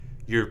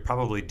you're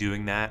probably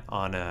doing that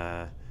on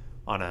a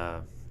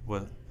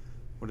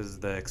what is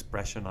the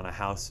expression, on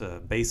a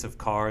base of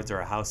cards or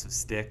a house of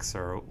sticks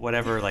or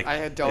whatever. Like,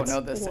 I don't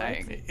know the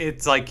saying.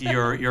 it's like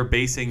you're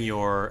basing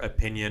your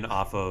opinion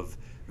off of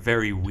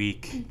very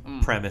weak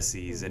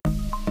premises.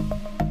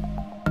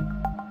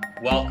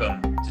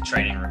 Welcome to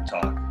Training Room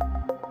Talk,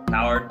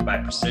 powered by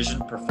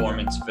Precision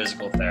Performance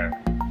Physical Therapy.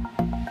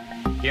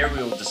 Here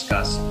we will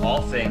discuss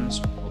all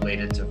things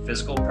related to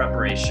physical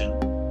preparation,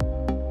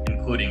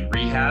 including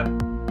rehab,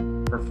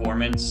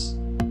 performance,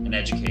 and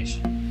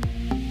education.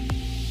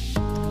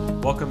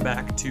 Welcome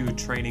back to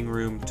Training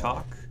Room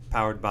Talk,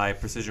 powered by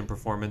Precision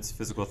Performance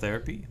Physical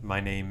Therapy. My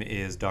name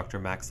is Dr.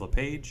 Max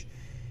LePage,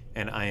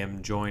 and I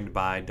am joined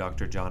by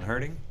Dr. John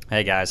Herding.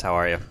 Hey guys, how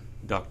are you?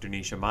 Dr.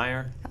 Nisha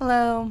Meyer.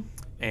 Hello.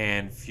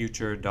 And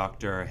future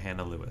Dr.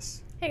 Hannah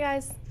Lewis. Hey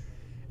guys.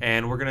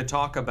 And we're going to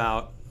talk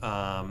about,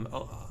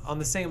 on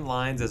the same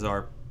lines as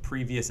our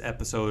previous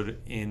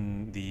episode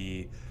in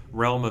the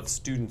realm of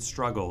student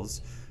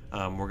struggles,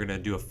 we're going to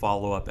do a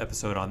follow-up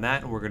episode on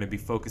that, and we're going to be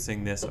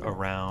focusing this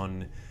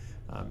around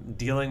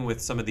dealing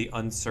with some of the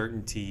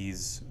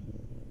uncertainties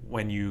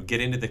when you get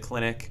into the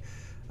clinic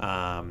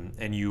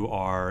and you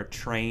are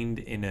trained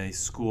in a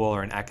school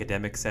or an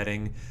academic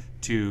setting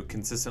to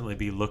consistently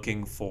be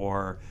looking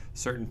for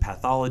certain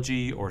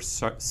pathology or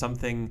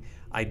something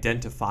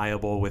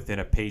identifiable within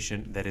a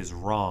patient that is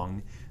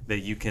wrong, that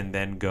you can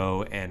then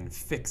go and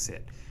fix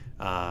it.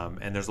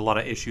 And there's a lot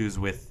of issues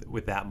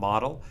with that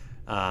model.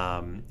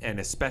 And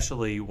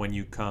especially when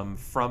you come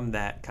from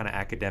that kind of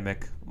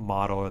academic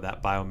model or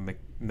that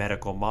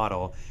biomedical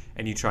model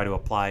and you try to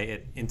apply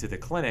it into the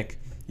clinic,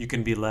 you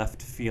can be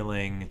left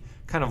feeling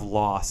kind of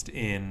lost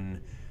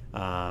in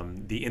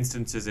the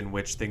instances in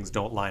which things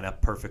don't line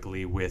up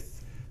perfectly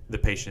with the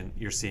patient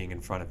you're seeing in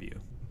front of you.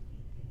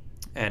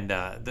 And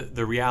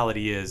the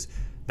reality is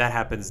that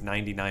happens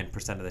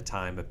 99% of the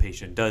time. A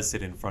patient does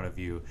sit in front of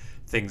you.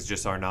 Things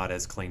just are not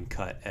as clean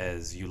cut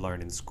as you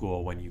learn in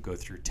school when you go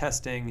through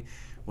testing,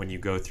 when you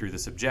go through the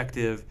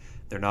subjective.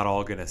 They're not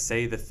all going to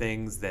say the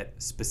things that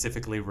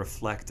specifically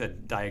reflect a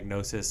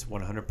diagnosis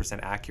 100%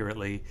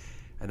 accurately,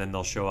 and then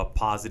they'll show up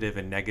positive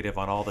and negative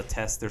on all the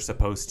tests they're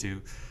supposed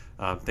to.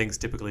 Things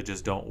typically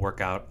just don't work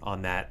out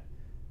on that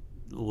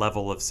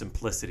level of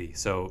simplicity.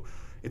 So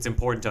it's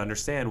important to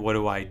understand, what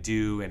do I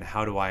do and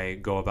how do I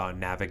go about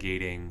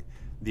navigating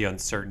the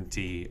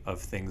uncertainty of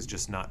things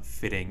just not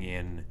fitting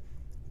in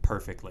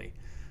perfectly.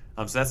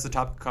 So that's the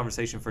topic of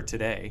conversation for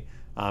today.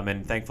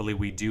 And thankfully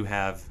we do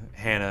have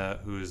Hannah,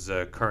 who's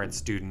a current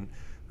student,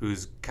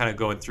 who's kind of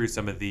going through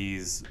some of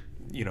these,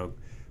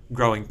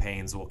 growing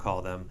pains, we'll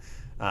call them,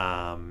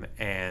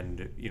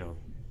 and,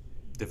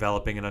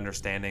 developing an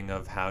understanding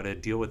of how to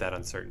deal with that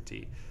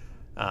uncertainty.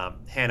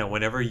 Hannah,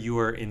 whenever you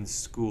were in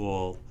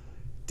school,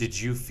 did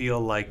you feel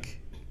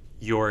like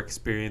your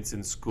experience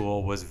in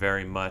school was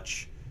very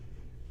much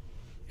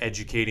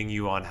educating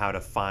you on how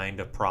to find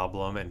a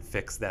problem and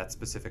fix that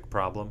specific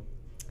problem?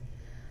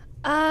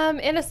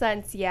 In a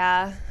sense,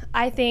 yeah.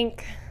 I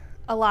think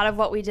a lot of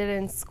what we did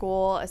in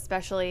school,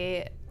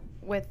 especially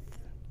we'll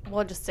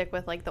just stick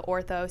with like the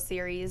ortho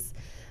series,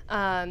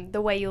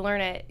 the way you learn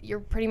it, you're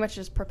pretty much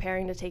just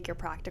preparing to take your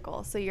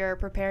practical. So you're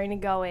preparing to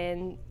go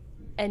in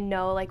and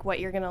know like what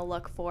you're going to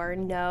look for,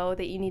 know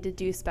that you need to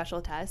do special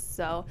tests.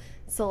 So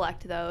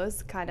select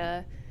those, kind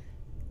of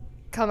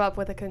come up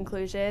with a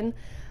conclusion,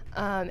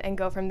 and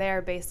go from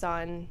there based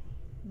on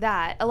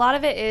that. A lot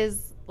of it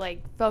is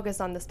like focus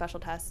on the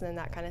special tests and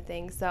that kind of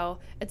thing. So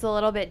it's a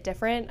little bit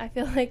different, I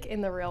feel like,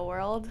 in the real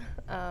world,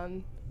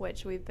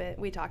 which we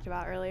talked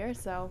about earlier.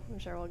 So I'm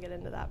sure we'll get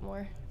into that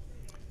more.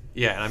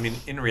 Yeah, I mean,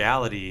 in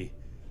reality,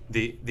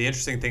 the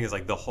interesting thing is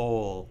like the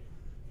whole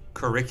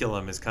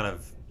curriculum is kind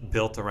of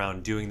built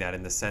around doing that,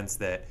 in the sense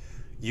that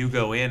you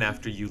go in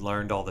after you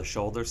learned all the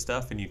shoulder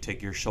stuff and you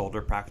take your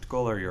shoulder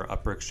practical or your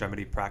upper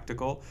extremity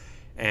practical,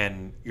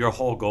 and your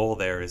whole goal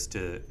there is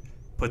to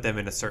put them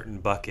in a certain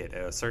bucket,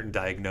 a certain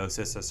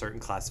diagnosis, a certain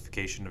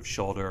classification of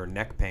shoulder or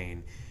neck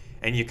pain,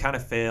 and you kind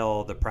of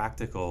fail the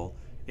practical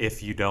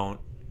if you don't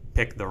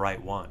pick the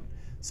right one.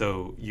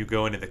 So you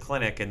go into the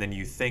clinic and then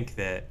you think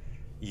that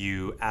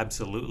you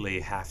absolutely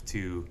have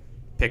to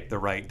pick the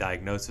right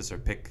diagnosis or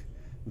pick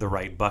the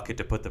right bucket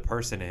to put the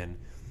person in,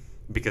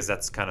 because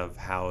that's kind of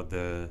how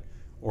the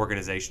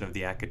organization of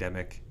the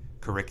academic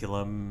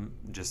curriculum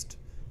just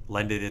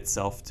lended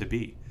itself to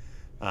be.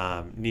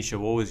 Nisha,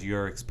 what was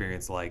your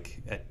experience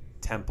like at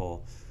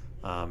Temple,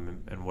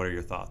 and what are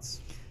your thoughts?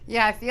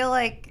 Yeah, I feel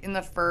like in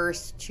the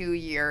first 2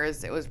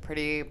 years, it was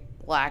pretty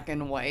black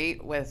and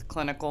white with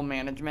clinical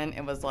management.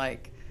 It was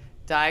like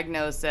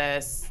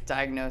diagnosis,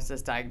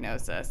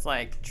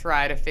 like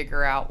try to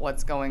figure out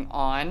what's going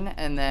on,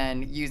 and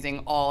then using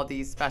all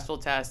these special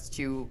tests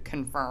to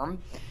confirm.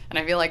 And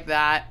I feel like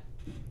that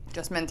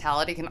just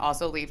mentality can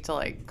also lead to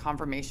like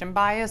confirmation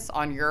bias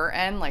on your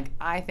end. Like,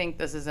 I think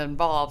this is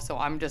involved, so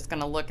I'm just going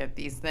to look at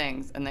these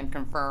things and then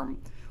confirm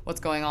what's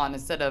going on,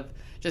 instead of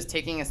just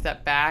taking a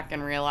step back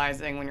and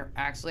realizing when you're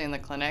actually in the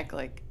clinic,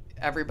 like,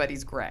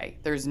 everybody's gray.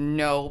 There's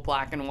no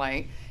black and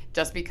white.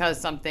 just because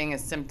something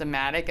is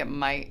symptomatic,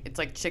 it's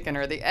like chicken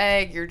or the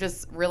egg. You're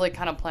just really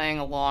kind of playing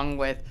along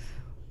with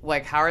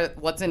like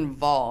what's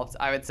involved,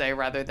 I would say,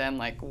 rather than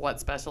like what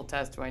special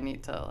test do I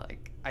need to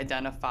like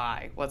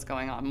identify what's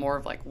going on. More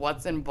of like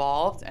what's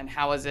involved and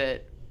how is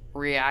it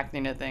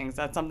reacting to things.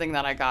 That's something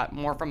that I got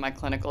more from my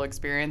clinical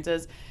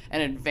experiences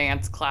and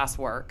advanced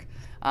classwork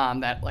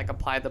that like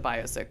applied the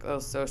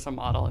biopsychosocial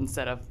model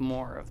instead of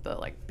more of the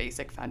like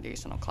basic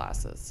foundational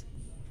classes.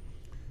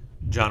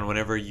 John,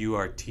 whenever you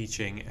are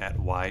teaching at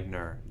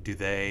Widener, do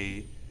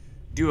they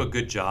do a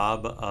good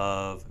job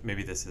of,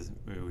 maybe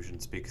we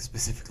shouldn't speak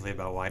specifically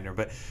about Widener,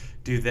 but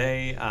do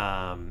they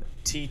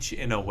teach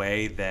in a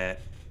way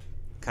that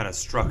kind of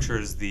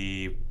structures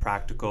the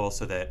practical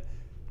so that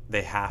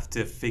they have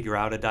to figure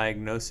out a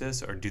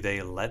diagnosis, or do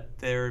they let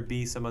there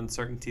be some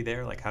uncertainty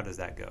there? Like, how does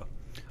that go?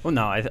 Well,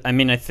 no, I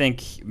mean, I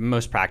think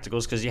most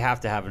practicals, because you have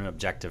to have an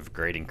objective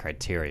grading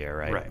criteria,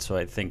 right? So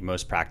I think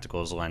most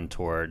practicals lend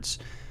towards,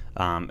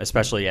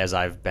 especially as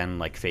I've been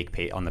like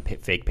on the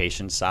fake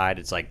patient side,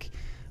 it's like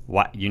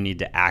what you need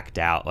to act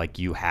out like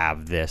you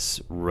have this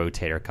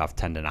rotator cuff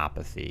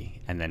tendinopathy,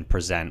 and then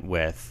present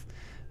with,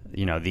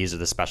 these are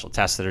the special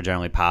tests that are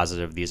generally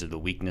positive, these are the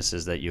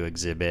weaknesses that you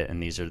exhibit,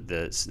 and this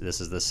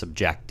is the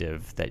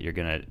subjective that you're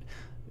going to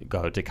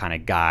go to kind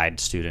of guide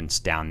students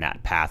down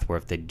that path, where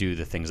if they do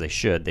the things they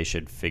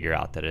should figure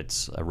out that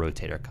it's a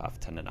rotator cuff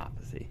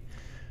tendinopathy.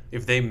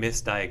 If they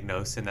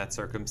misdiagnose in that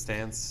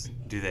circumstance,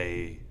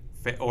 they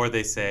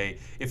say,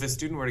 if a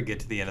student were to get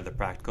to the end of the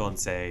practical and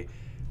say,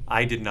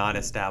 I did not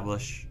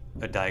establish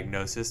a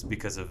diagnosis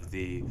because of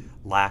the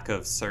lack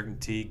of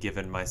certainty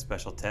given my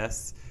special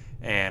tests,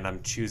 and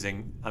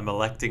I'm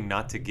electing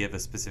not to give a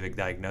specific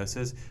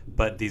diagnosis,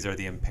 but these are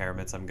the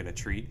impairments I'm going to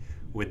treat,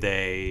 would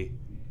they,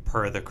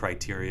 per the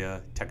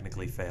criteria,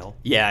 technically fail?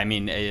 Yeah, I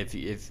mean, if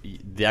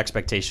the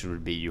expectation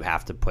would be you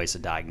have to place a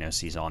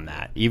diagnosis on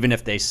that. Even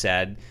if they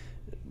said,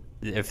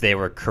 if they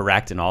were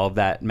correct in all of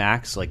that,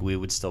 Max, like we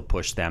would still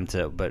push them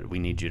but we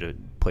need you to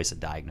place a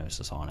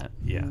diagnosis on it.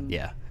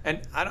 Yeah.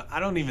 And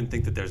I don't even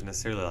think that there's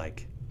necessarily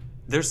like,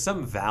 there's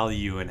some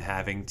value in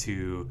having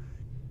to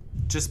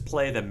just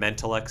play the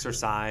mental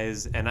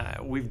exercise. And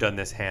we've done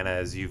this, Hannah,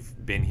 as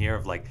you've been here,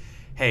 of like,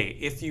 hey,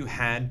 if you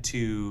had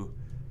to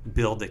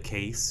build a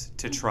case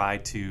to try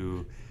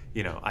to,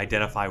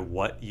 identify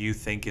what you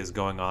think is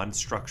going on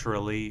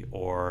structurally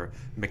or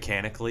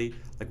mechanically,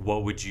 like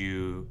what would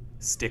you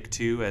stick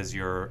to as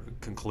your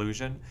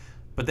conclusion?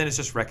 But then it's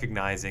just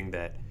recognizing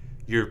that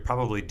you're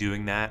probably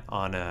doing that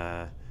on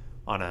a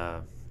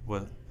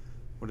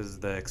what is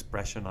the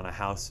expression, on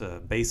a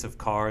base of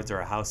cards or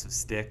a house of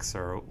sticks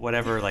or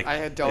whatever. Like,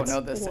 I don't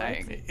know the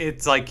saying.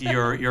 It's like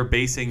you're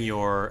basing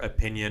your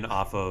opinion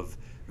off of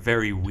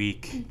very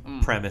weak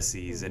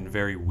premises and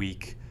very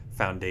weak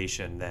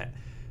foundation. That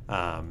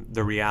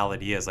the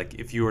reality is, like,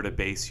 if you were to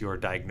base your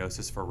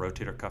diagnosis for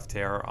rotator cuff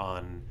tear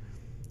on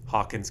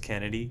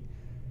Hawkins-Kennedy,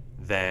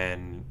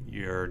 then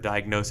your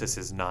diagnosis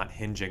is not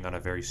hinging on a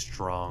very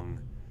strong,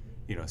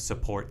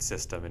 support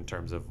system in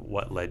terms of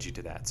what led you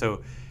to that.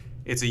 So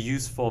it's a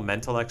useful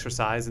mental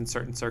exercise in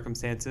certain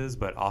circumstances,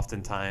 but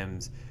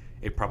oftentimes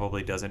it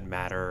probably doesn't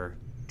matter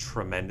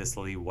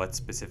tremendously what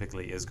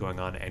specifically is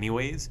going on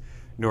anyways,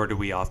 nor do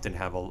we often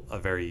have a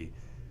very,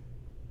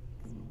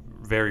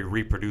 very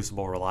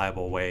reproducible,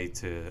 reliable way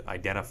to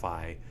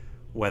identify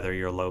whether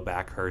your low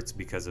back hurts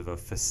because of a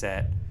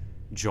facet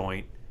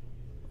joint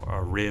or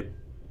a rib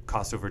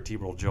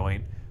costovertebral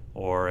joint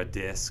or a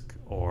disc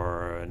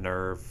or a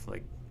nerve.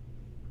 Like,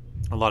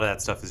 a lot of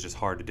that stuff is just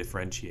hard to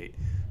differentiate.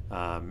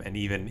 And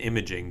even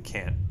imaging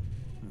can't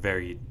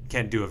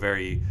do a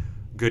very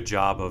good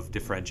job of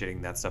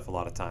differentiating that stuff a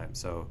lot of times.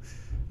 So,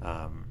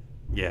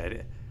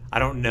 I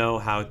don't know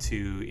how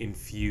to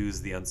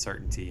infuse the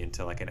uncertainty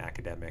into like an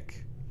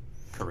academic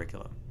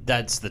curriculum.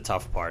 That's the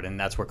tough part, and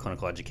that's where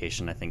clinical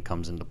education, I think,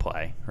 comes into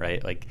play,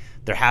 right? Like,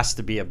 there has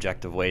to be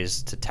objective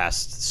ways to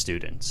test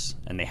students,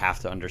 and they have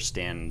to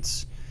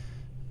understand,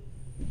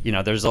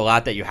 there's a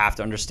lot that you have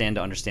to understand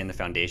the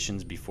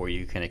foundations before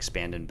you can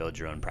expand and build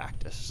your own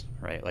practice,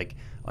 right? Like,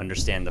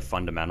 understand the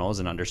fundamentals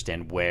and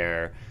understand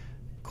where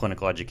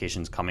clinical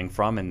education is coming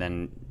from, and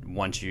then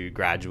once you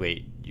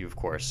graduate, of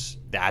course,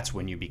 that's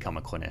when you become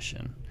a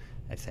clinician,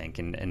 I think,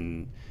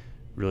 and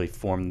really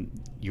form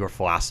your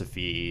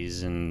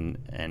philosophies and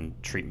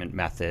treatment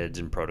methods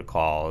and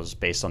protocols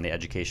based on the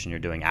education you're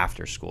doing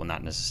after school,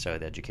 not necessarily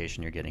the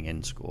education you're getting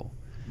in school.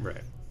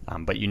 Right.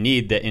 But you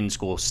need the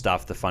in-school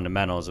stuff, the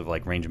fundamentals of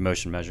like range of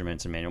motion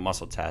measurements and manual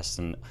muscle tests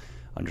and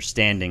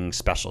understanding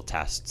special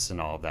tests and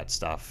all of that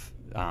stuff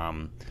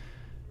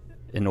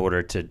in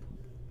order to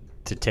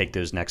take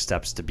those next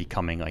steps to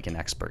becoming like an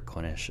expert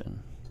clinician.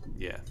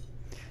 Yeah.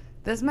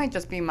 This might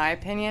just be my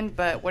opinion,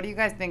 but what do you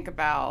guys think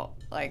about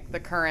like the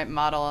current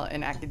model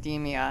in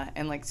academia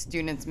and like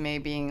students may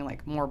being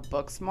like more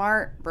book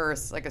smart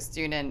versus like a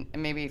student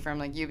and maybe from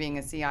like you being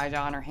a CI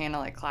John or Hannah,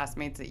 like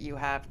classmates that you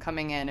have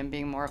coming in and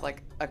being more of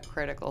like a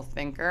critical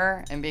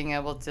thinker and being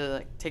able to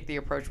like take the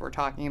approach we're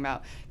talking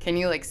about. Can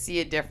you like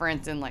see a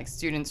difference in like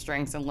student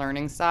strengths and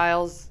learning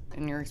styles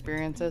in your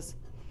experiences?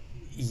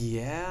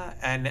 Yeah,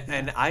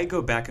 and I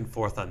go back and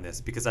forth on this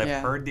because I've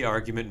Yeah. heard the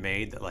argument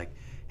made that like,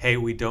 hey,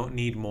 we don't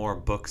need more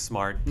book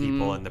smart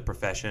people in the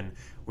profession.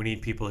 We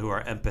need people who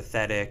are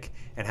empathetic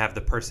and have the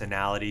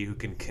personality who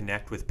can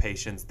connect with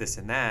patients, this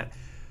and that.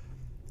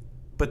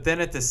 But then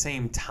at the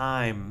same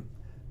time,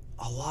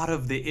 a lot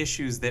of the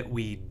issues that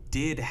we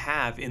did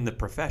have in the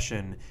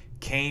profession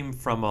came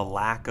from a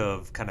lack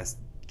of kind of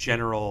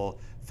general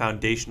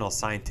foundational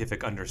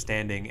scientific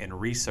understanding and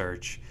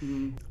research.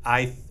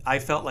 I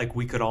felt like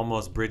we could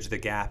almost bridge the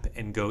gap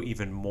and go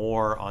even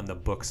more on the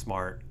book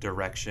smart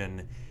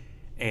direction,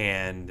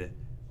 and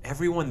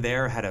everyone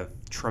there had a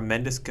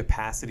tremendous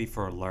capacity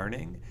for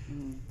learning,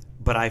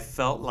 but I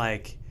felt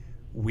like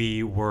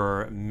we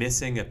were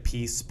missing a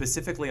piece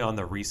specifically on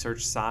the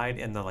research side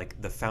and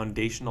the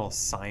foundational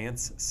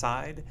science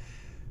side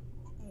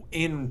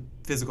in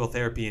physical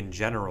therapy in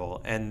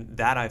general. And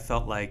that I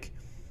felt like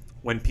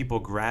when people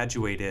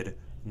graduated,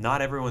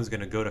 not everyone's going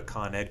to go to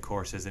Con Ed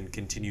courses and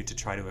continue to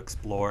try to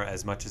explore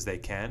as much as they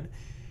can.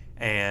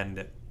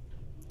 And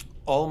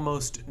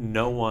almost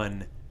no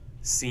one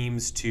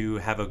seems to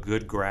have a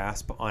good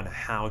grasp on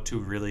how to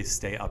really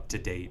stay up to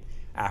date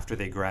after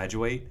they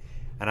graduate.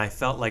 And I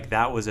felt like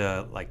that was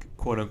a like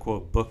quote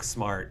unquote book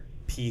smart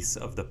piece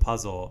of the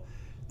puzzle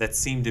that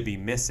seemed to be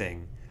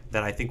missing,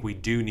 that I think we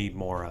do need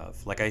more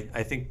of. Like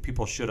I think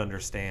people should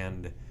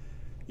understand,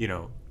 you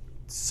know,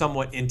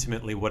 somewhat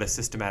intimately what a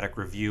systematic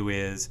review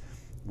is,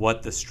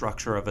 what the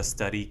structure of a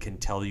study can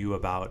tell you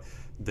about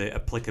the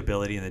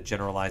applicability and the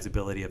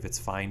generalizability of its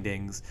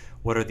findings,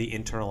 what are the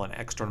internal and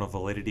external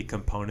validity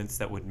components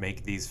that would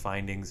make these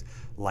findings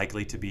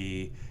likely to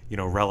be, you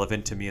know,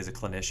 relevant to me as a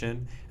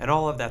clinician. And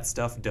all of that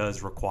stuff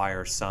does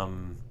require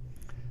some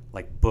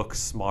like book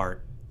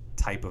smart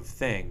type of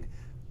thing.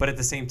 But at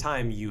the same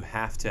time, you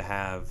have to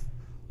have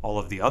all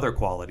of the other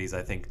qualities,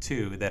 I think,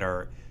 too, that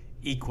are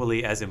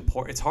equally as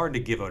important. It's hard to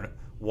give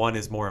one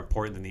is more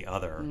important than the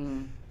other.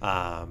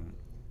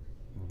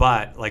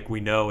 But like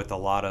we know with a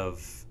lot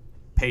of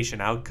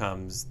patient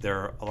outcomes,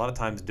 they're a lot of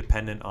times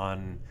dependent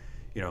on,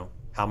 you know,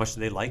 how much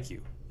do they like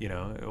you? You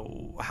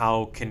know,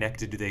 how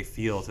connected do they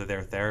feel to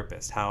their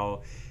therapist?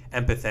 How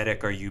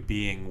empathetic are you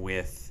being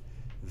with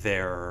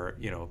their,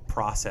 you know,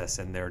 process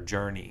and their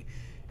journey?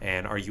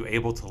 And are you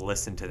able to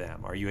listen to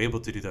them? Are you able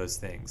to do those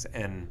things?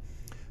 And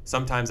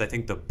sometimes I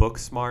think the book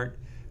smart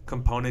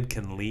component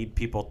can lead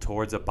people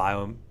towards a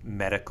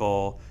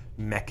biomedical,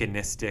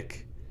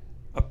 mechanistic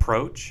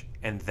approach,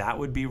 and that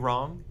would be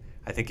wrong.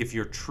 I think if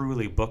you're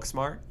truly book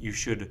smart, you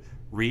should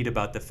read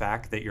about the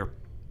fact that your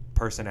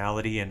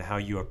personality and how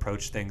you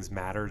approach things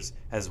matters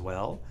as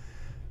well.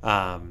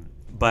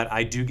 But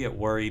I do get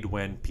worried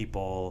when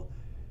people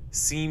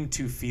seem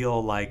to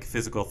feel like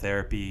physical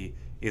therapy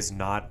is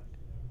not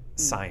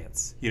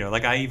science. You know,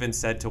 like I even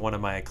said to one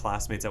of my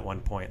classmates at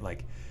one point,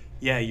 like,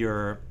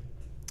 yeah,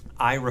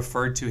 I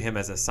referred to him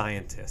as a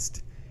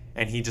scientist.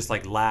 And he just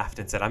like laughed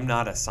and said, I'm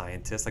not a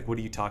scientist. Like, what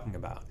are you talking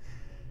about?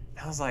 And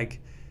I was like,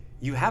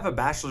 you have a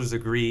bachelor's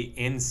degree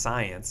in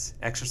science,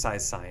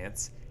 exercise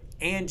science,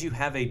 and you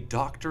have a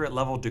doctorate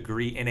level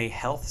degree in a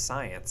health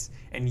science,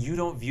 and you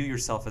don't view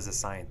yourself as a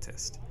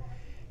scientist.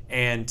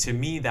 And to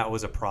me, that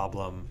was a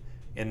problem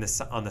on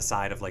the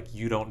side of like,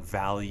 you don't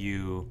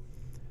value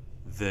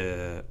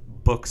the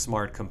book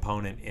smart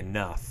component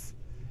enough,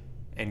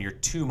 and you're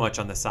too much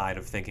on the side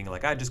of thinking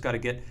like, I just got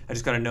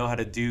to know how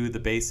to do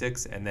the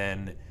basics, and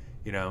then,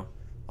 you know,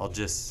 I'll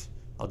just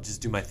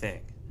do my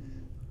thing.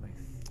 Like,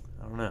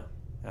 I don't know.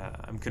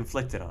 I'm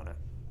conflicted on it.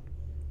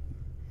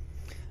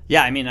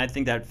 Yeah, I mean, I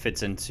think that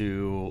fits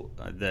into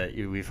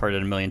we've heard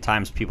it a million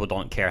times. People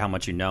don't care how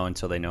much you know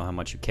until they know how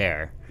much you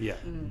care. Yeah.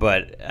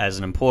 But as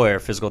an employer,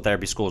 physical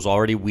therapy school is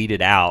already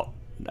weeded out.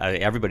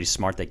 Everybody's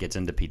smart that gets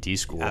into PT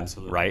school,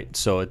 Absolutely. right?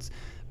 So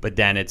but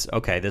then it's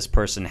okay. This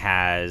person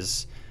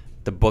has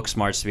the book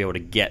smarts to be able to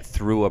get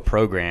through a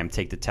program,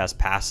 take the test,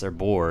 pass their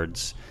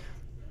boards.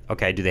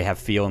 Okay, do they have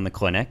feel in the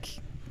clinic?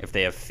 If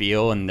they have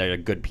feel and they're a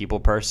good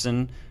people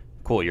person,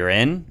 cool, you're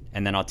in,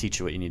 and then I'll teach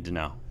you what you need to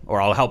know.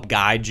 Or I'll help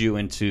guide you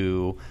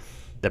into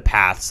the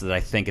paths that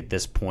I think at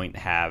this point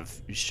have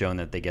shown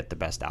that they get the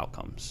best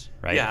outcomes,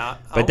 right? Yeah.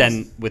 But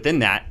then within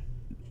that,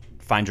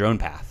 find your own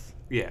path.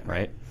 Yeah.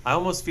 Right? I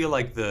almost feel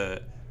like I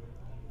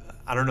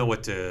don't know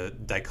what to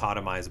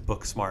dichotomize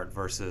book smart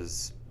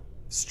versus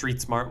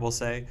street smart, we'll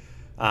say.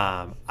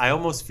 I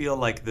almost feel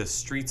like the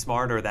street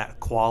smart, or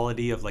that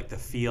quality of like the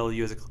feel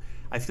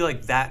I feel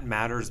like that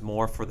matters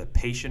more for the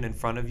patient in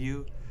front of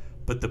you,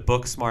 but the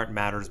book smart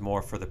matters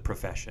more for the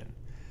profession.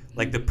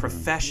 Like the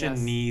profession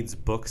Yes. needs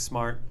book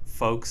smart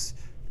folks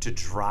to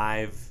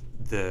drive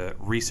the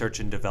research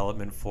and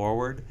development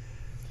forward.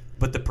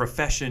 but the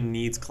profession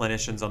needs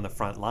clinicians on the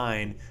front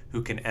line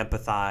who can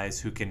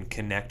empathize, who can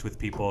connect with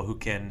people, who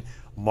can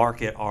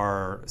market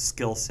our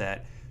skill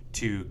set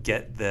to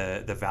get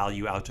the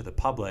value out to the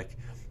public.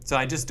 So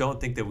I just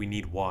don't think that we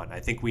need one. I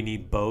think we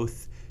need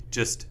both.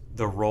 Just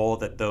the role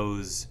that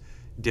those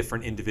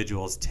different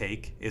individuals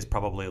take is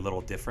probably a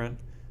little different,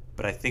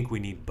 but I think we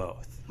need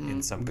both in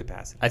some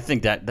capacity. I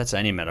think that's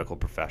any medical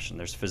profession.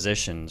 There's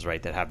physicians,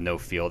 right, that have no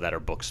feel that are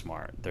book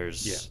smart.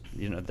 There's,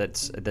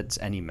 that's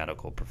any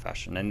medical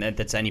profession, and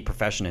that's any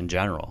profession in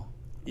general,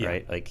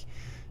 right? Like,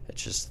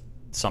 it's just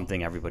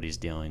something everybody's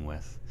dealing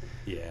with.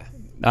 Yeah.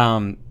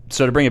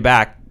 So to bring it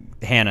back,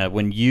 Hannah,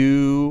 when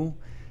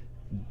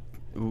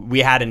we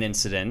had an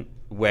incident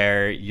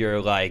where you're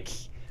like,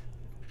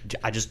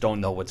 I just don't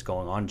know what's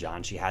going on,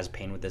 John. She has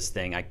pain with this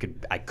thing. I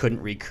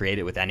couldn't recreate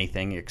it with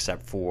anything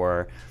except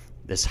for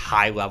this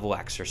high level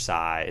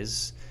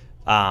exercise.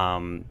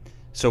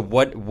 So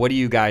what do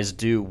you guys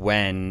do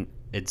when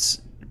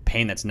it's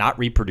pain that's not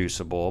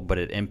reproducible, but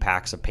it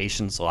impacts a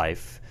patient's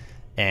life,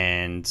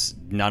 and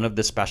none of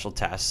the special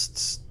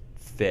tests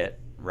fit,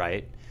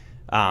 right?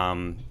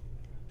 How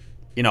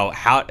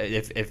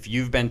if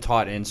you've been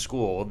taught in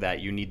school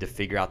that you need to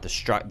figure out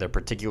the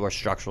particular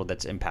structural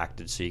that's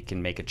impacted so you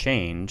can make a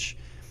change,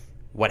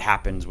 what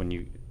happens when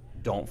you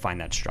don't find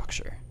that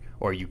structure,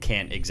 or you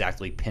can't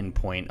exactly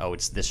pinpoint, oh,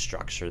 it's this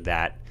structure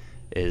that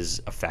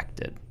is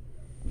affected?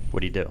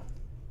 What do you do?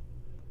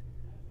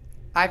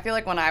 I feel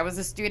like when I was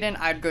a student,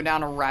 I'd go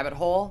down a rabbit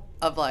hole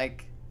of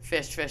like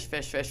fish.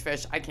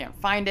 I can't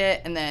find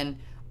it, and then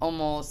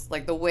almost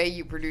like the way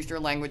you produce your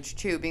language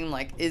too, being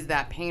like, is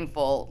that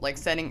painful? Like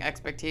setting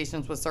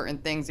expectations with certain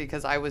things,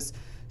 because I was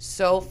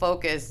so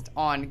focused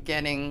on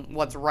getting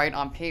what's right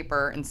on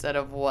paper instead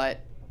of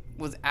what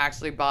was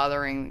actually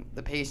bothering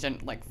the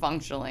patient, like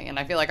functionally. And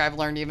I feel like I've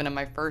learned even in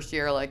my first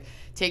year, like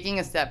taking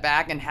a step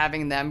back and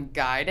having them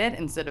guide it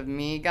instead of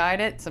me guide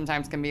it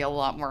sometimes can be a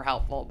lot more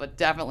helpful. But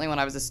definitely when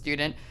I was a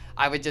student,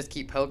 I would just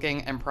keep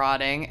poking and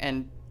prodding,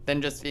 and then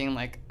just being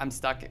like, I'm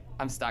stuck,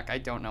 I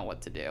don't know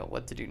what to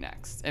do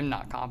next. I'm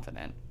not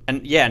confident.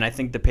 And I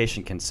think the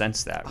patient can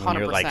sense that when 100%.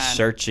 you're like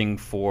searching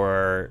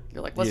for,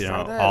 You're like, let's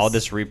try this. all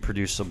this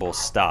reproducible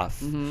stuff.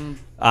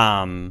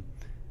 Mm-hmm.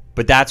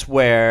 But that's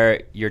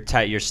where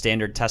your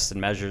standard tests and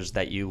measures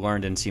that you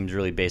learned and seemed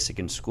really basic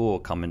in school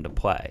come into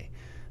play.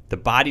 The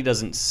body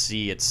doesn't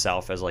see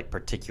itself as like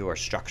particular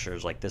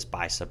structures, like this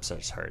biceps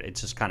is hurt.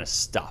 It's just kind of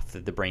stuff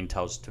that the brain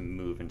tells to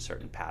move in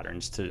certain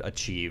patterns to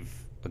achieve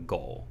a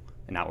goal,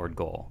 an outward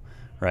goal,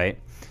 right?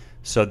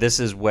 So this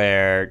is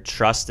where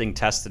trusting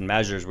tests and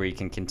measures, where you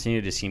can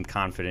continue to seem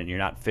confident. You're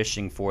not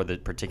fishing for the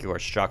particular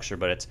structure,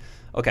 but it's,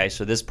 okay,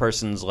 so this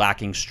person's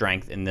lacking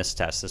strength in this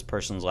test. This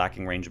person's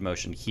lacking range of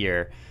motion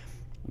here.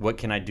 What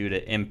can I do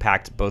to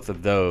impact both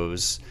of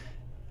those?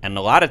 And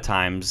a lot of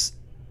times,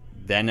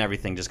 then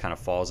everything just kind of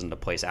falls into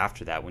place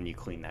after that when you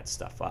clean that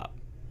stuff up,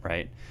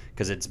 right?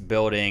 Because it's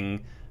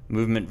building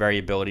movement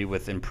variability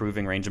with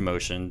improving range of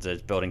motion.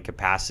 It's building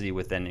capacity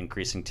with then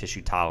increasing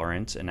tissue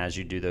tolerance. And as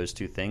you do those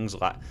two things,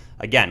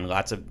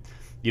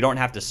 you don't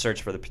have to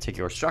search for the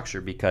particular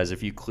structure, because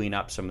if you clean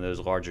up some of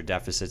those larger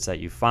deficits that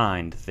you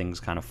find,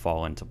 things kind of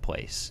fall into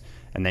place.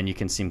 And then you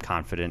can seem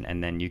confident,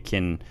 and then you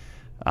can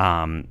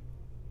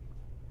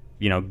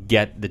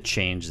get the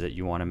change that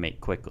you want to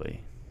make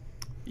quickly.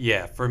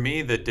 Yeah, for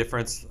me, the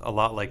difference, a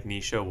lot like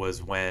Nisha,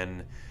 was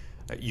when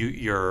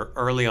you're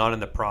early on in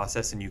the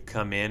process and you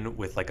come in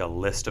with like a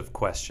list of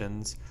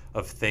questions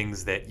of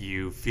things that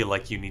you feel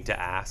like you need to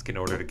ask in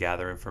order to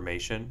gather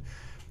information.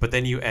 But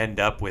then you end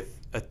up with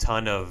a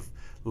ton of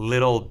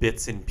little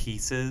bits and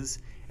pieces,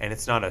 and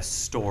it's not a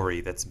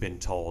story that's been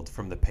told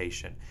from the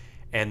patient.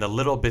 And the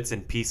little bits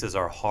and pieces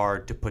are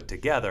hard to put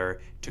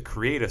together to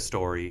create a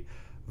story,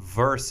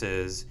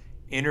 versus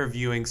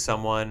interviewing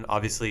someone,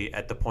 obviously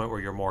at the point where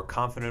you're more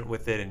confident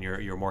with it and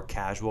you're more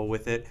casual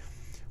with it,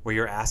 where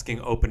you're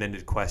asking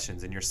open-ended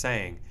questions and you're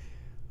saying,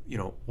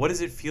 what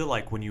does it feel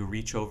like when you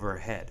reach over a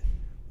head?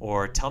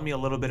 Or tell me a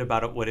little bit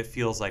about it, what it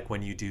feels like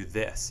when you do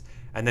this.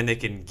 And then they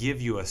can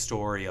give you a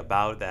story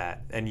about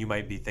that, and you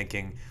might be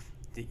thinking,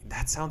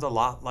 that sounds a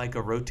lot like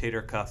a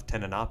rotator cuff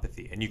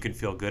tendinopathy, and you can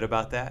feel good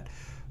about that.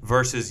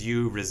 Versus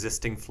you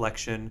resisting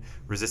flexion,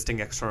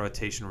 resisting external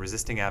rotation,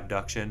 resisting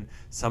abduction.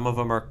 Some of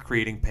them are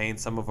creating pain,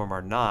 some of them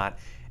are not,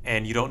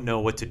 and you don't know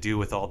what to do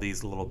with all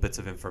these little bits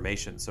of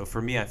information. So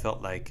for me, I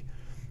felt like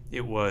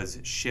it was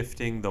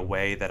shifting the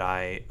way that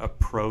I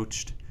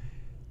approached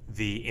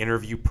the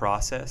interview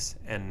process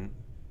and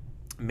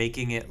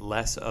making it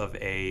less of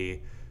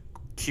a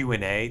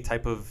Q&A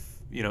type of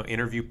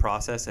interview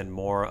process, and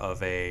more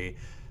of a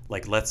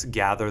like, let's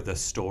gather the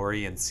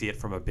story and see it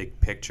from a big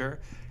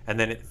picture. And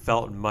then it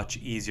felt much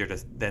easier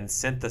to then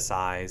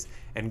synthesize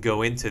and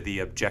go into the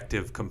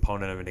objective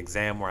component of an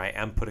exam, where I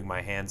am putting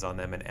my hands on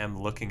them and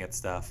am looking at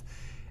stuff.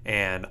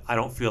 And I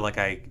don't feel like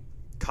I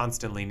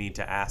constantly need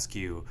to ask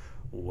you,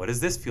 what does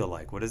this feel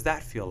like? What does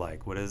that feel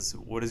like? What is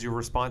your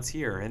response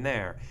here and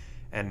there?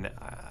 And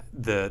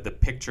the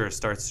picture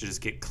starts to just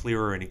get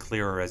clearer and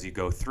clearer as you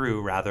go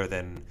through, rather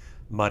than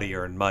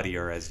muddier and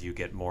muddier as you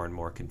get more and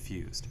more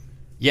confused.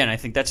 Yeah, and I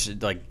think that's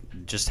like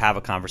just have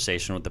a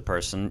conversation with the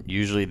person.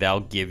 Usually they'll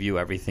give you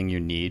everything you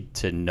need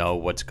to know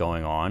what's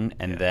going on,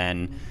 and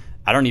then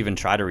I don't even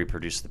try to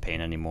reproduce the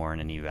pain anymore in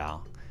an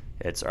eval.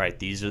 It's all right,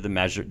 these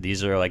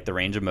are like the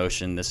range of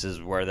motion, this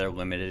is where they're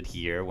limited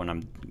here when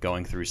I'm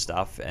going through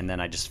stuff, and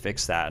then I just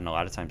fix that, and a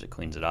lot of times it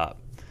cleans it up.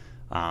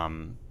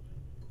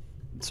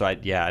 So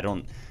I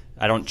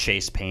don't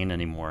chase pain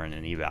anymore in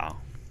an eval.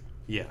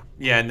 Yeah,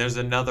 and there's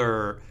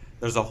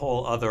a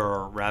whole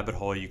other rabbit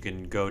hole you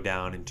can go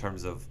down in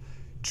terms of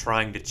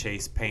trying to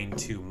chase pain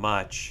too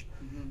much,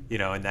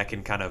 and that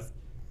can kind of,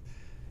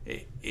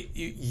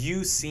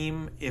 you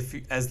seem, if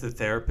as the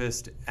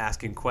therapist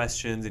asking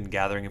questions and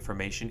gathering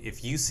information,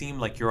 if you seem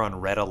like you're on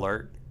red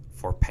alert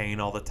for pain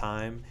all the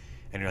time,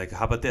 and you're like,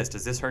 how about this?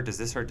 Does this hurt? Does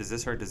this hurt? Does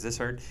this hurt? Does this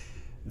hurt?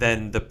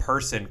 Then the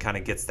person kind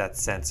of gets that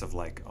sense of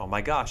like, oh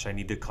my gosh, I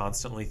need to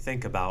constantly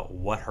think about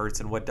what hurts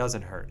and what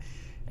doesn't hurt.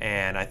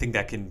 And I think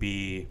that can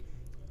be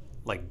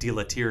like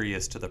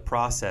deleterious to the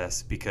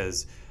process,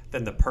 because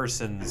then the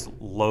person's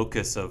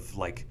locus of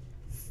like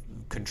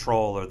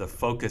control or the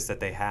focus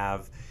that they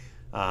have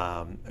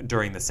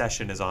during the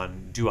session is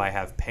on, do I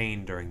have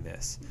pain during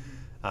this?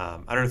 I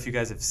don't know if you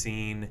guys have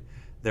seen,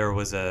 there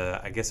was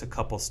I guess a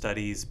couple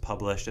studies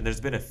published, and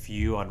there's been a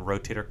few on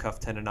rotator cuff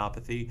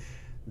tendinopathy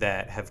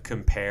that have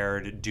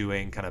compared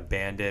doing kind of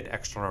banded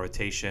external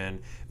rotation,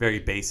 very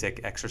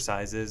basic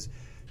exercises,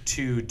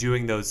 to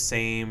doing those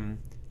same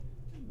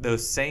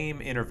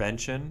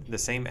intervention, the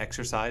same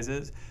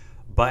exercises,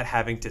 but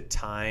having to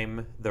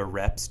time the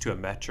reps to a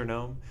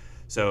metronome.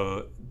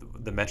 So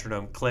the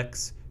metronome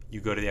clicks, you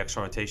go to the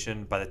external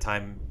rotation. By the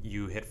time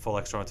you hit full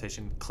external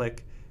rotation,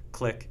 click,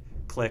 click,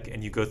 click,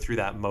 and you go through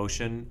that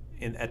motion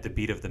at the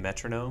beat of the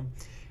metronome.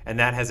 And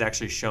that has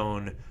actually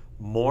shown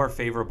more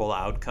favorable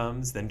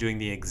outcomes than doing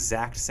the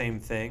exact same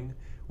thing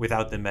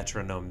without the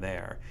metronome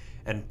there.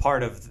 And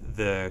part of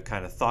the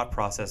kind of thought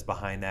process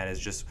behind that is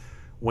just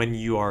when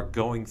you are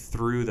going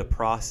through the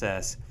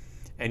process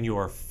and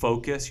your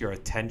focus, your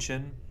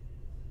attention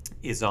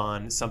is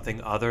on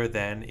something other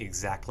than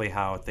exactly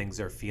how things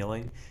are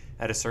feeling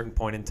at a certain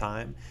point in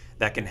time,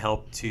 that can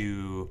help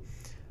to,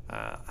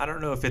 I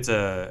don't know if it's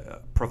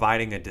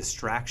providing a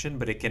distraction,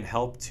 but it can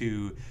help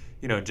to,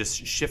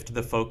 just shift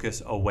the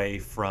focus away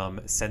from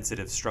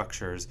sensitive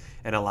structures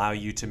and allow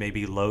you to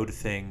maybe load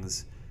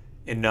things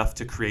enough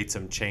to create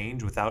some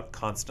change without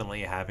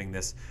constantly having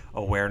this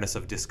awareness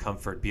of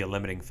discomfort be a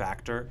limiting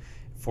factor,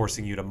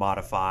 forcing you to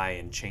modify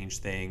and change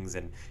things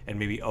and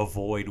maybe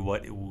avoid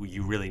what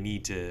you really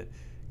need to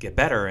get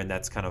better. And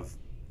that's kind of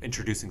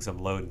introducing some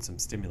load and some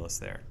stimulus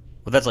there.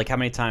 Well, that's like, how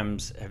many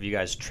times have you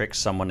guys tricked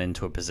someone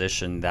into a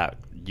position that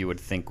you would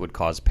think would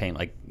cause pain,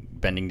 like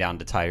bending down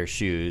to tie your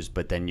shoes,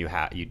 but then you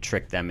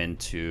trick them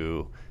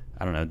into,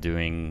 I don't know,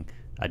 doing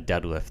a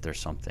deadlift or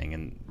something,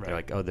 and they're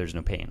like, oh, there's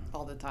no pain.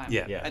 All the time.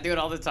 Yeah. I do it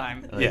all the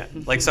time. Yeah,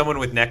 like someone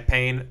with neck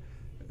pain,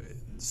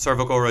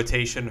 cervical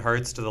rotation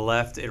hurts to the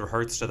left, it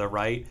hurts to the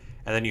right,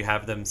 and then you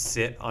have them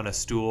sit on a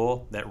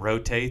stool that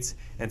rotates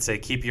and say,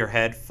 keep your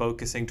head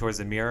focusing towards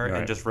the mirror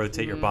and just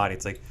rotate your body.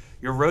 It's like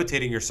you're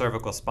rotating your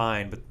cervical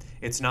spine, but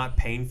it's not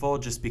painful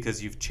just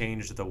because you've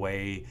changed the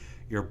way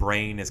your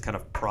brain is kind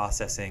of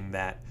processing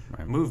that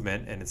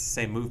movement, and it's the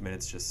same movement,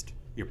 it's just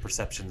your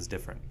perception's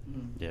different.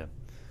 Yeah.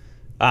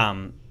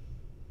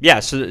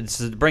 So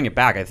to bring it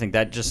back, I think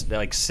that just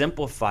like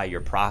simplify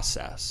your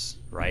process,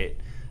 right?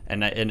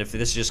 And if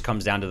this just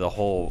comes down to the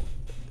whole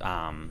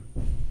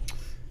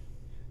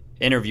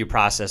interview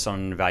process on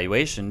an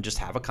evaluation, just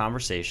have a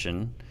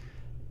conversation.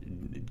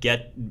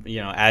 Get,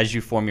 as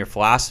you form your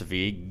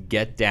philosophy,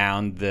 get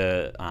down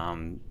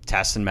the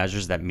tests and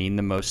measures that mean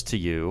the most to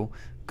you.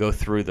 Go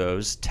through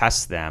those,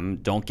 test them.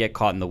 Don't get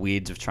caught in the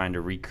weeds of trying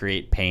to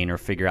recreate pain or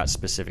figure out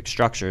specific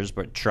structures,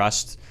 but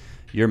trust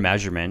your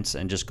measurements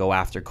and just go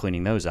after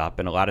cleaning those up.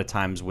 And a lot of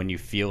times when you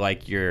feel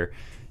like you're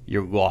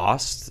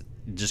lost,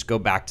 just go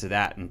back to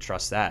that and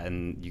trust that,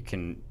 and you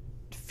can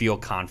feel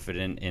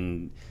confident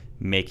in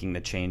making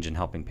the change and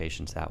helping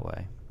patients that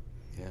way.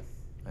 Yeah,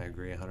 I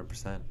agree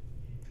 100%.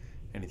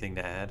 Anything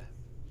to add?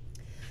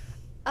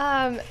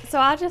 So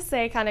I'll just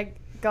say, kind of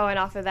going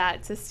off of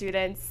that to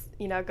students,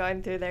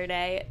 going through their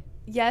day,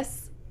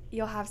 yes,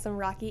 you'll have some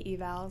rocky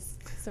evals,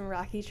 some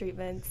rocky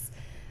treatments.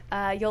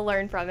 You'll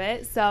learn from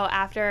it. So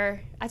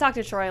after, I talked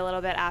to Troy a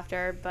little bit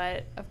after,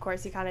 but of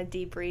course you kind of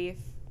debrief,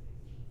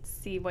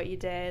 see what you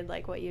did,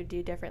 like what you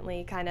do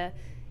differently, kind of.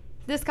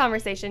 This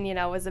conversation,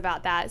 was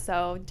about that.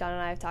 So John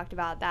and I have talked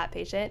about that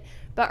patient.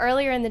 But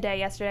earlier in the day,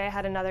 yesterday, I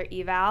had another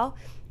eval,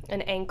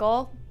 an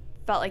ankle.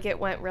 Felt like it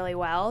went really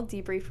well.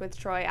 Debriefed with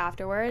Troy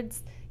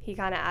afterwards. He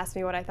kind of asked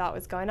me what I thought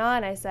was going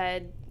on. I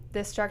said,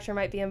 this structure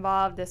might be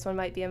involved. This one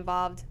might be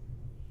involved.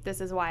 This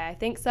is why I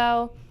think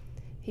so.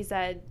 He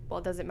said,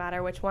 well, does it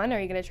matter which one? Are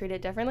you going to treat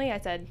it differently? I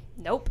said,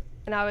 nope.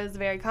 And I was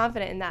very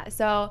confident in that.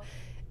 So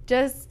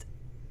just,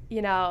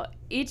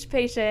 each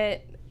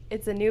patient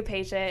it's a new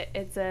patient.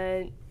 It's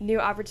a new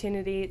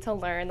opportunity to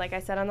learn. Like I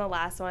said on the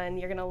last one,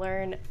 you're going to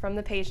learn from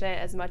the patient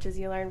as much as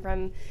you learn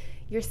from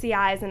your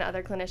CIs and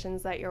other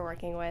clinicians that you're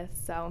working with.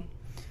 So,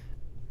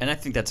 and I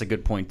think that's a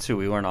good point too.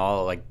 We learn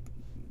all, like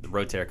the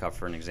rotator cuff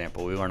for an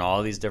example, we learn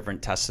all these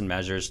different tests and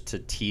measures to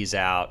tease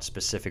out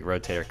specific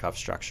rotator cuff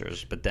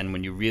structures. But then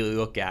when you really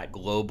look at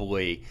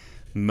globally,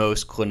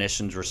 most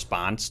clinicians'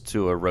 response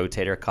to a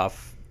rotator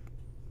cuff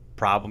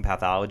problem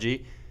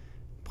pathology,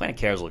 plan of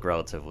cares look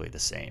relatively the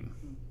same,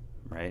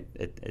 right?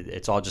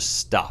 It's all just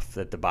stuff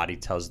that the body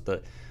tells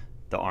the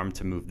arm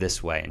to move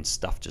this way, and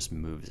stuff just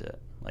moves it.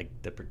 Like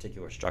the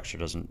particular structure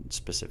doesn't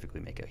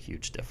specifically make a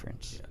huge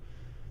difference.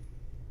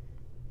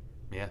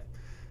 Yeah.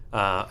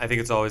 I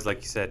think it's always,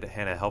 like you said,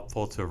 Hannah,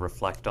 helpful to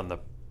reflect on the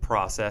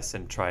process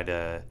and try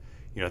to,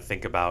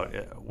 think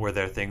about, were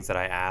there things that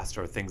I asked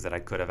or things that I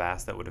could have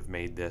asked that would have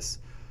made this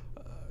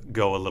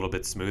go a little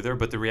bit smoother.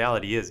 But the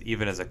reality is,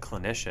 even as a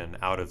clinician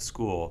out of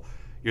school,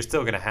 you're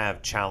still going to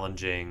have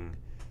challenging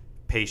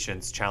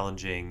patients,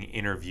 challenging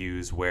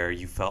interviews where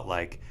you felt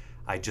like,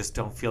 I just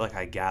don't feel like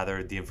I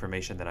gathered the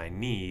information that I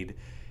need.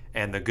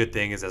 And the good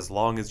thing is, as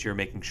long as you're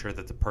making sure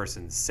that the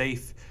person's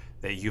safe,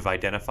 that you've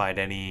identified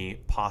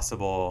any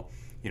possible,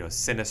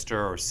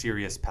 sinister or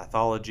serious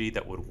pathology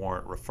that would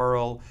warrant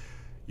referral,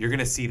 you're going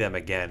to see them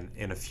again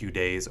in a few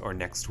days or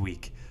next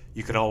week.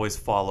 You can always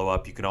follow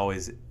up. You can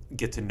always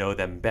get to know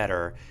them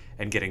better.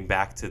 And getting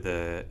back to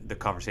the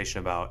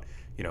conversation about,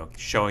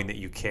 showing that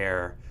you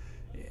care,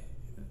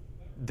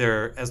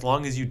 as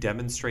long as you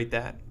demonstrate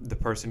that, the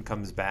person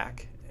comes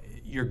back,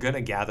 you're going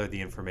to gather the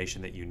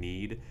information that you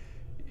need.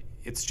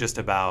 It's just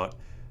about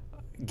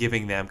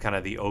giving them kind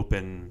of the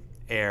open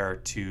air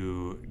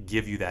to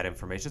give you that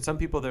information. Some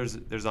people,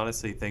 there's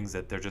honestly things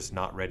that they're just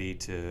not ready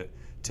to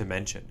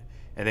mention,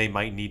 and they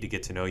might need to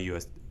get to know you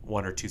as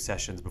 1 or 2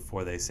 sessions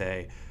before they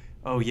say,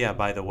 oh yeah,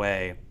 by the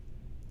way,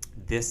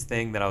 this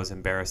thing that I was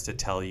embarrassed to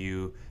tell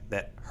you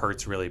that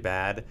hurts really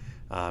bad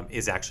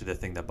is actually the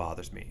thing that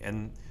bothers me.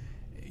 And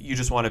you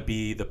just want to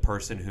be the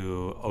person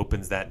who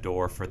opens that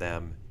door for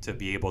them to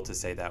be able to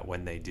say that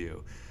when they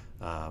do.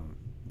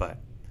 But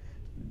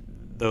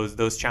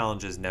those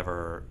challenges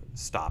never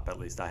stop. At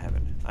least I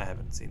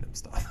haven't seen them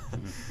stop.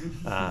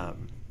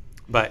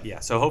 But yeah,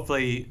 so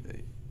hopefully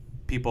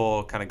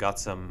people kind of got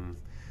some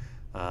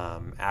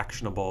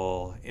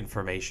actionable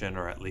information,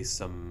 or at least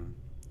some,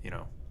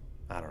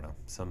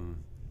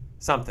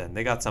 something.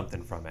 They got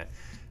something from it.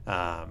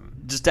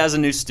 Just as a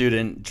new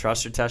student,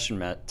 trust your tests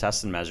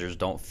and measures.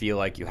 Don't feel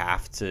like you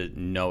have to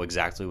know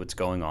exactly what's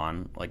going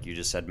on. Like you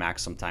just said,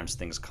 Max, sometimes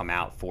things come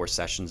out 4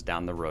 sessions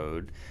down the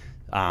road.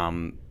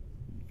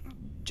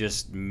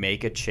 Just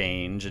make a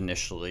change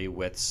initially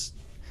with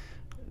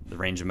the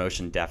range of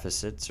motion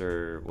deficits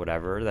or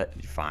whatever that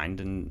you find,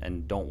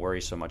 and don't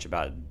worry so much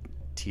about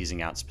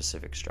teasing out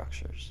specific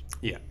structures.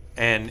 Yeah,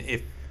 and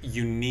if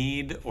you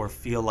need or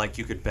feel like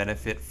you could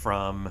benefit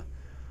from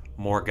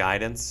more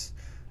guidance,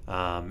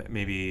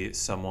 maybe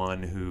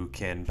someone who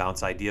can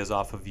bounce ideas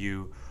off of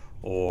you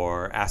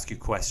or ask you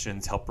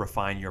questions, help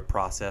refine your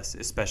process,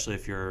 especially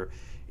if you're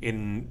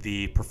in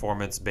the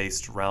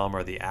performance-based realm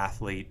or the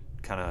athlete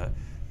kind of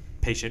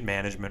patient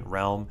management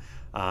realm,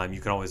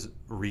 you can always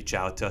reach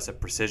out to us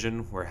at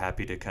Precision. We're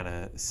happy to kind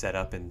of set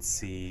up and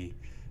see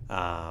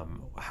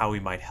how we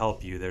might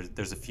help you.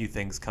 There's a few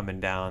things coming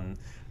down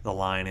the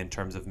line in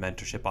terms of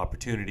mentorship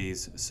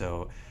opportunities.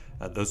 So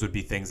those would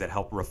be things that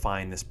help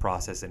refine this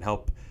process and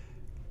help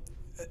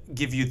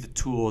give you the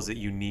tools that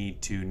you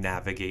need to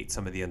navigate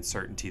some of the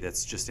uncertainty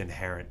that's just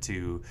inherent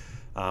to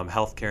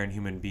healthcare and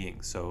human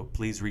beings. So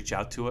please reach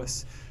out to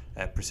us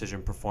at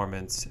Precision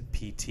Performance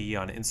PT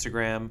on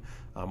Instagram,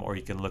 or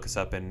you can look us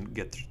up and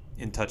get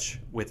in touch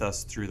with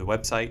us through the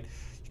website.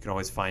 You can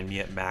always find me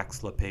at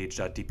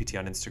maxlepage.dpt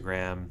on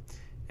Instagram,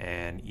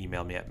 and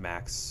email me at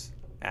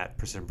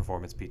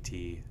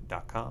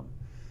max@precisionperformancept.com.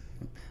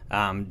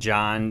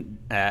 John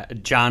Herding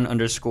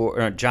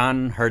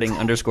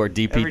 _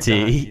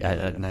 DPT.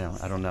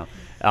 I don't know.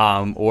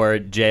 Or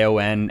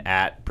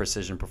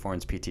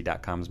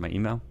JON@precisionperformancept.com is my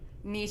email.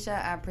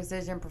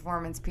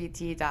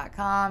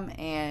 Nisha@precisionperformancept.com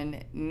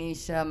and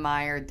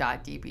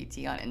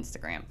nishameyer.dpt on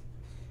Instagram.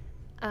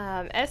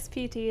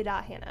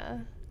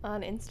 spt.hannah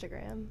on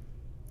Instagram.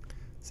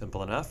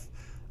 Simple enough.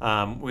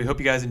 We hope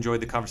you guys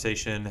enjoyed the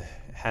conversation,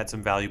 had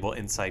some valuable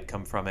insight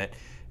come from it,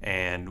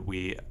 and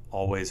we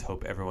always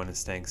hope everyone is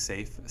staying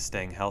safe,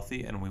 staying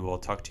healthy, and we will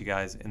talk to you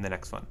guys in the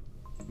next one.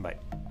 Bye.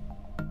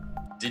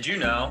 Did you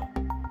know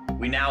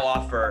we now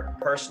offer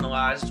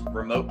personalized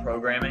remote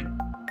programming,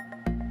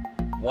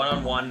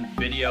 one-on-one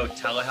video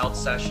telehealth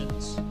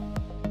sessions,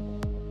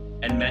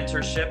 and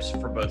mentorships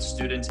for both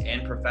students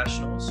and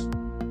professionals?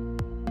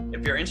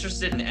 If you're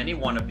interested in any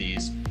one of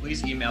these,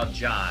 please email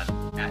John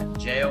at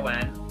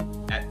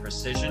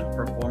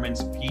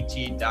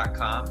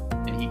jon@precisionperformancept.com,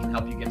 and he can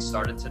help you get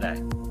started today.